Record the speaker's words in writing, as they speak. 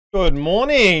Good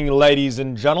morning, ladies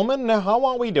and gentlemen. How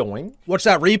are we doing? Watch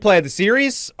that replay of the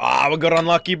series. We got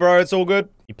unlucky, bro. It's all good.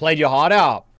 You played your heart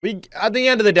out. At the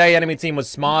end of the day, enemy team was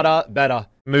smarter, better.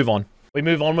 Move on. We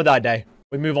move on with our day.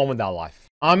 We move on with our life.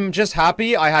 I'm just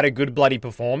happy I had a good bloody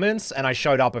performance and I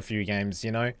showed up a few games,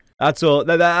 you know? That's all.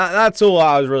 That's all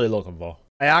I was really looking for.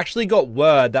 I actually got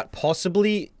word that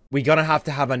possibly we're gonna have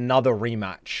to have another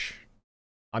rematch.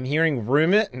 I'm hearing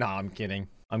rumor. No, I'm kidding.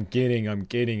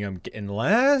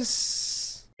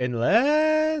 Unless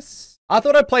I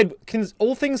thought I played,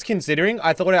 all things considering,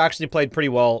 I thought I actually played pretty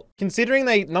well. Considering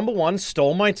they, number one,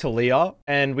 stole my Talia,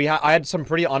 and I had some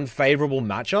pretty unfavorable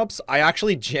matchups. I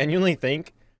actually genuinely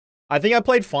think, I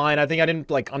played fine. I think I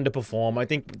didn't, like, underperform. I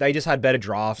think they just had better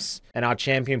drafts, and our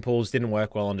champion pools didn't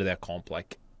work well under their comp.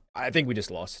 Like, I think we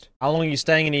just lost. How long are you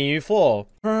staying in EU for?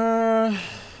 I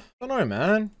don't know,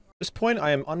 man. At this point, I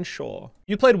am unsure.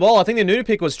 You played well. I think the new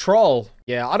pick was Troll.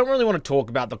 Yeah, I don't really want to talk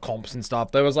about the comps and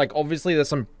stuff. There was, like, obviously there's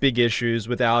some big issues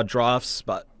with our drafts,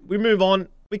 but we move on.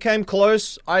 We came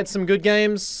close. I had some good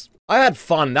games. I had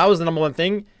fun. That was the number one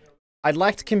thing. I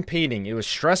liked competing. It was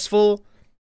stressful.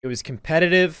 It was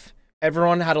competitive.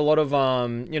 Everyone had a lot of,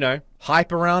 you know,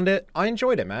 hype around it. I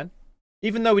enjoyed it, man.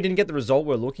 Even though we didn't get the result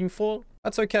we're looking for,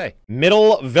 that's okay.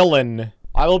 Middle villain.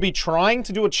 I will be trying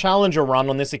to do a challenger run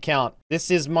on this account. This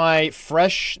is my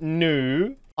fresh,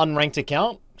 new, unranked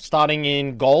account, starting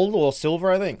in gold or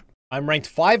silver, I think. I'm ranked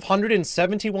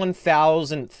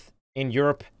 571,000th in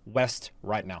Europe West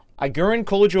right now. Agurin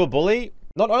called you a bully.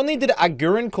 Not only did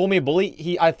Agurin call me a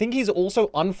bully, I think he's also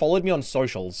unfollowed me on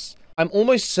socials. I'm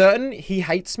almost certain he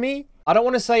hates me. I don't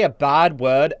want to say a bad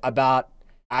word about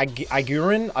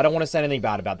Agurin. I don't want to say anything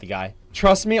bad about the guy.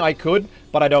 Trust me, I could,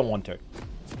 but I don't want to.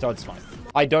 So it's fine.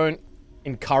 I don't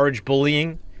encourage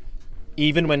bullying,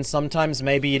 even when sometimes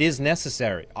maybe it is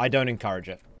necessary. I don't encourage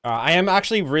it. I am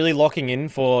actually really locking in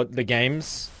for the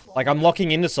games. Like, I'm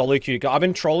locking into solo queue. I've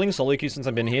been trolling solo queue since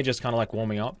I've been here, just kind of like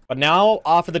warming up. But now,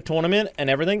 after the tournament and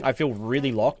everything, I feel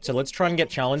really locked. So let's try and get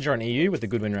Challenger on EU with a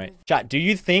good win rate. Chat, do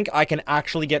you think I can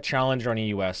actually get Challenger on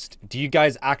EU West? Do you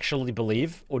guys actually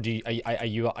believe? Or are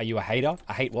you a hater,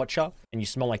 a hate watcher, and you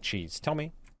smell like cheese? Tell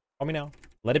me. Tell me now.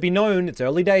 Let it be known, it's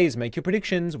early days, make your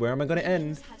predictions, where am I going to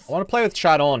end? I want to play with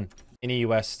chat on in EU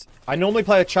West. I normally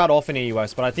play with chat off in EU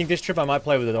West, but I think this trip I might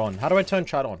play with it on. How do I turn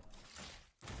chat on?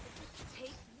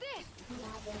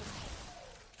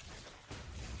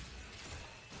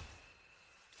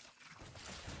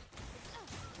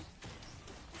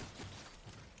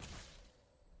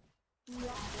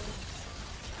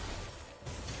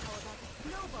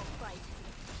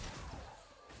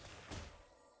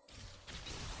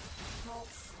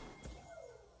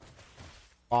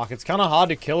 Fuck, it's kind of hard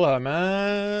to kill her,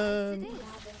 man.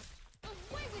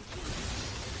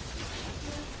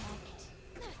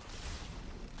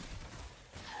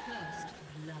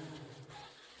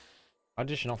 Why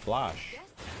did she not flash?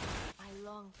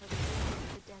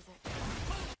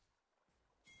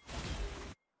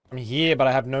 I'm here, but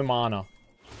I have no mana.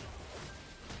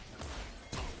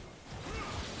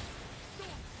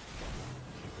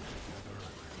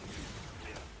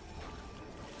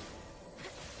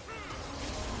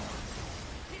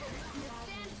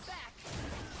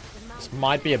 This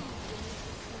might be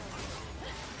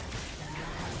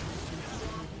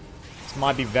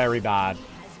very bad.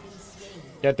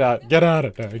 Get out of there, get out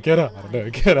of there,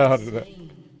 get out of there.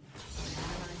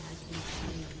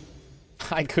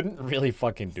 I couldn't really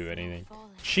fucking do anything.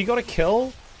 She got a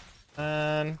kill,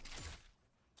 and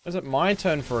is it my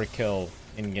turn for a kill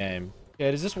in game?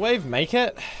 Yeah, does this wave make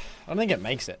it? I don't think it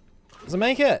makes it. Does it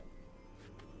make it?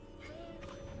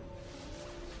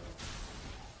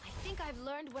 I think I've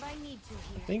learned what I need to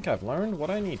here. I think I've learned what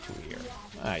I need to here.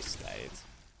 Nice stayed.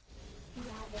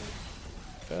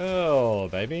 Chill,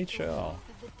 baby, chill.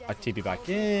 I TP back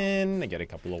in, I get a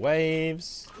couple of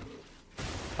waves.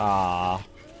 Ah.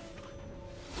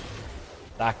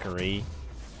 Thackeray.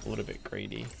 A little bit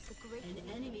greedy.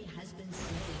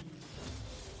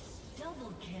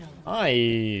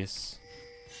 Nice.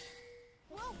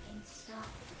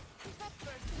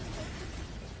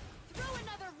 Throw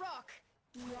another rock.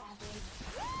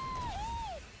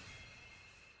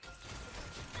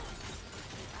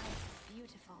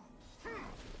 Beautiful.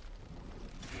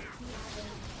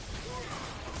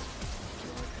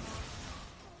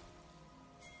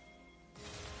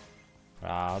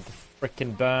 Ah, the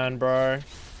frickin' burn, bro.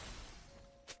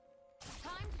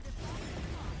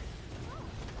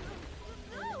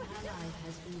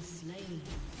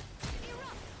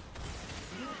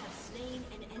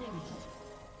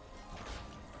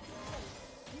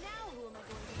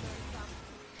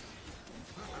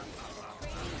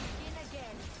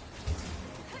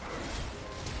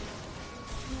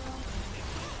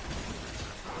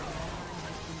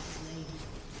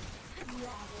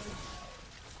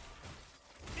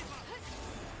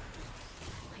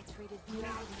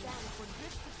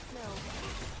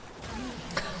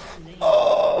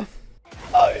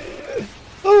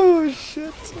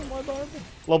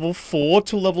 Level 4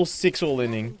 to level 6 all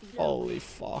inning. Holy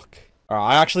fuck.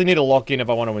 Alright, I actually need to lock in if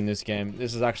I want to win this game.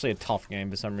 This is actually a tough game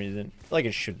for some reason. I feel like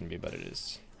it shouldn't be, but it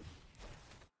is.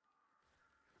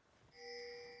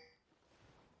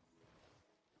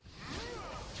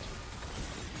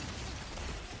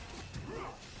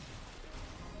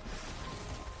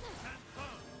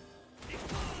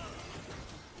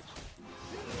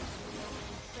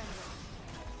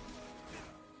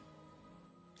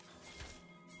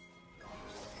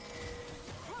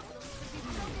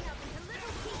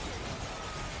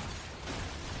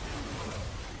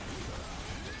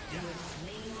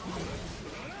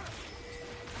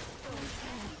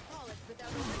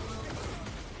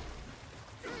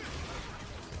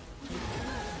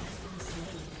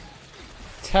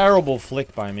 Terrible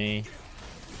flick by me.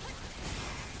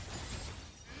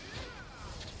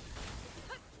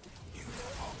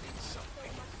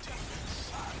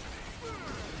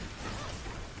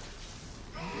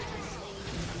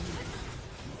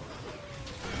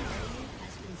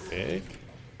 Big.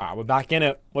 Alright, we're back in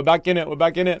it. We're back in it. We're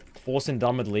back in it. Forcing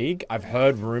done with League. I've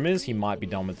heard rumors he might be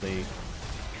done with League.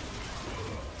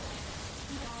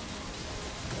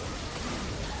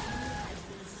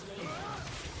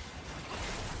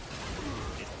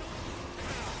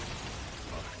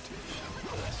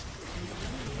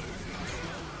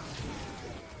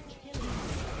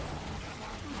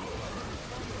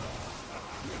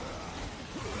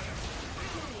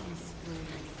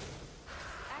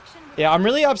 Yeah, I'm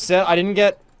really upset I didn't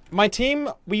get... My team,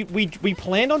 we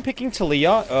planned on picking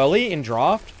Talia early in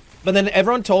draft, but then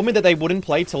everyone told me that they wouldn't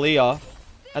play Talia,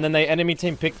 and then the enemy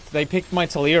team picked my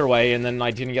Talia away, and then I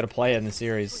didn't get a play in the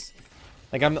series.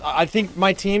 Like, I think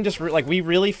my team just, we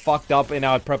really fucked up in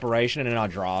our preparation and in our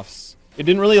drafts. It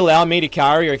didn't really allow me to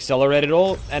carry or accelerate at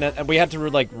all, and we had to,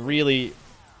 like, really...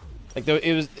 Like,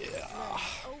 it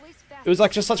was,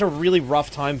 like, just such a really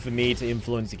rough time for me to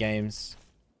influence the games.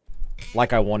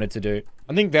 Like I wanted to do.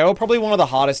 I think they were probably one of the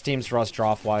hardest teams for us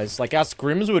draft-wise. Like, our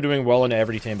scrims were doing well in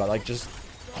every team, but, like, just...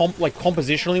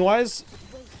 compositionally-wise,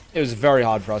 it was very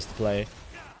hard for us to play.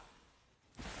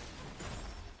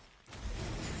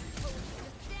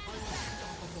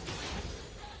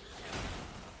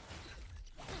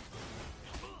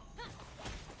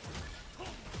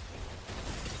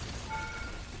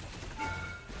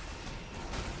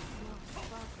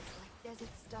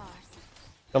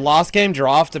 The last game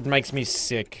draft, it makes me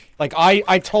sick. Like, I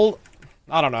don't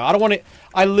know. I don't want to...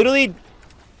 I don't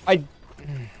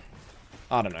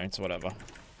know. It's whatever.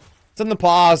 It's in the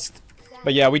past.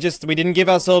 But yeah, we didn't give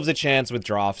ourselves a chance with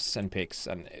drafts and picks.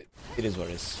 And it is what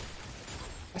it is.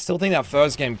 I still think that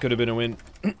first game could have been a win.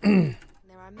 There are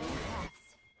many paths.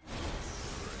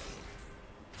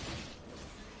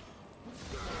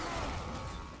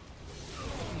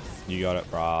 You got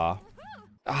it, brah.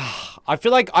 I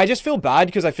feel like, I just feel bad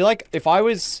because I feel like if I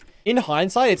was, in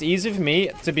hindsight, it's easy for me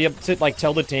to be able to, like,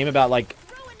 tell the team about, like,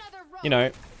 you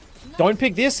know, don't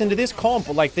pick this into this comp,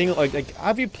 or, like, thing, like,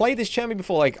 have you played this champion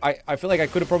before? Like, I feel like I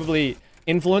could have probably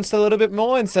influenced a little bit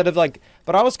more instead of, like,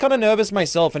 but I was kind of nervous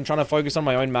myself and trying to focus on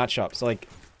my own matchup. So, like,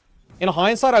 in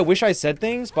hindsight, I wish I said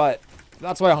things, but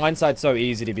that's why hindsight's so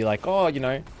easy to be like, oh, you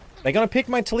know, they're gonna pick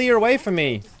my Talia away from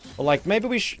me. Or, like, maybe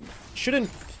we shouldn't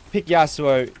pick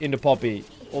Yasuo into Poppy.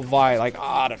 Or Vi, like,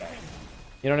 I don't know.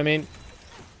 You know what I mean?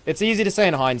 It's easy to say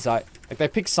in hindsight. Like, they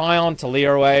picked Sion,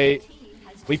 Talia away.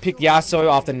 We picked Yasuo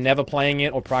after never playing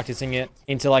it or practicing it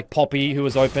into, like, Poppy, who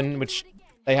was open, which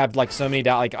they have, like, so many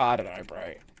like, I don't know, bro.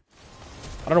 I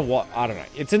don't know what, I don't know.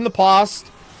 It's in the past.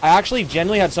 I actually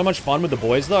genuinely had so much fun with the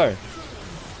boys, though.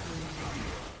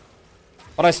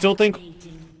 But I still think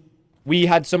we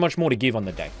had so much more to give on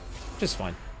the day. Which is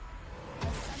fine.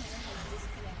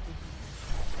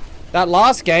 That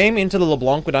last game into the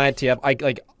LeBlanc when I had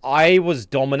TF, I was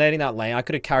dominating that lane. I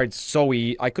could have carried so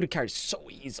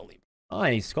easily.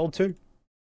 Nice, gold 2.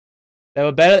 They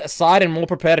were better side and more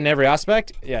prepared in every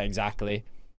aspect. Yeah, exactly.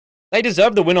 They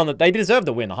deserved the win they deserved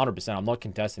the win 100%. I'm not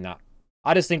contesting that.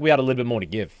 I just think we had a little bit more to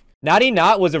give. Natty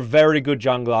Nat was a very good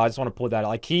jungler. I just want to put that.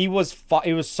 Like, it was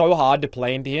so hard to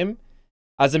play into him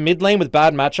as a mid lane with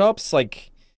bad matchups. Like,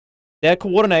 their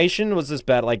coordination was just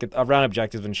bad, like, around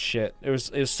objectives and shit. It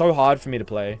was so hard for me to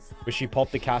play. Wish you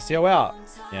popped the Cassio out.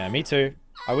 Yeah, me too.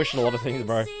 I wish a lot of things,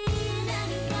 bro.